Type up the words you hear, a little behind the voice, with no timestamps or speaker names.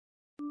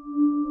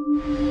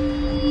Hi,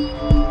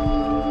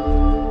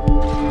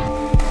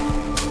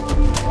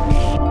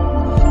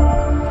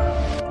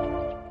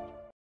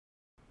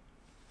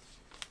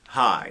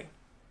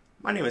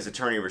 my name is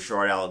attorney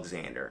Reshard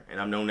Alexander,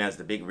 and I'm known as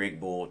the Big Rig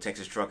Bull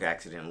Texas truck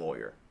accident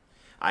lawyer.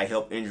 I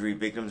help injury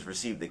victims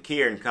receive the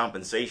care and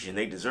compensation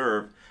they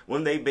deserve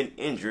when they've been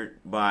injured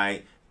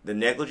by the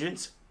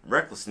negligence,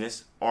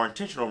 recklessness, or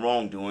intentional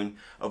wrongdoing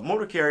of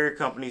motor carrier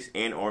companies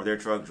and or their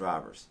truck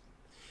drivers.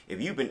 If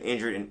you've been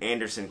injured in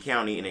Anderson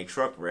County in a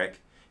truck wreck,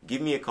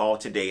 give me a call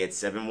today at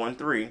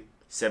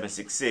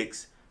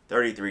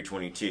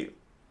 713-766-3322.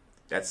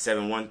 That's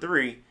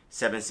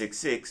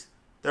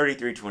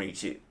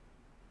 713-766-3322.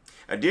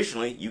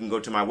 Additionally, you can go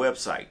to my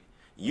website,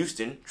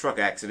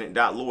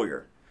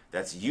 HoustonTruckAccident.lawyer.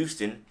 That's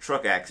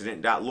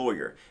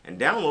HoustonTruckAccident.lawyer, and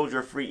download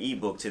your free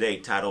ebook today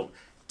titled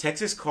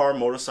Texas Car,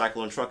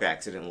 Motorcycle, and Truck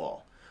Accident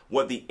Law: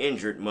 What the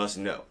Injured Must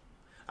Know.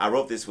 I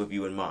wrote this with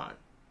you in mind.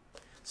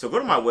 So go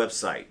to my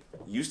website,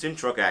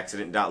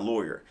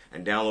 HoustonTruckAccident.lawyer,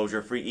 and download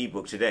your free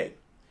ebook today.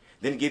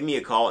 Then give me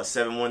a call at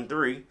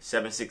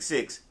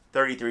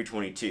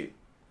 713-766-3322.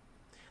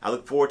 I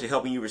look forward to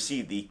helping you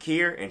receive the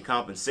care and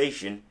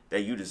compensation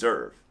that you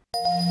deserve.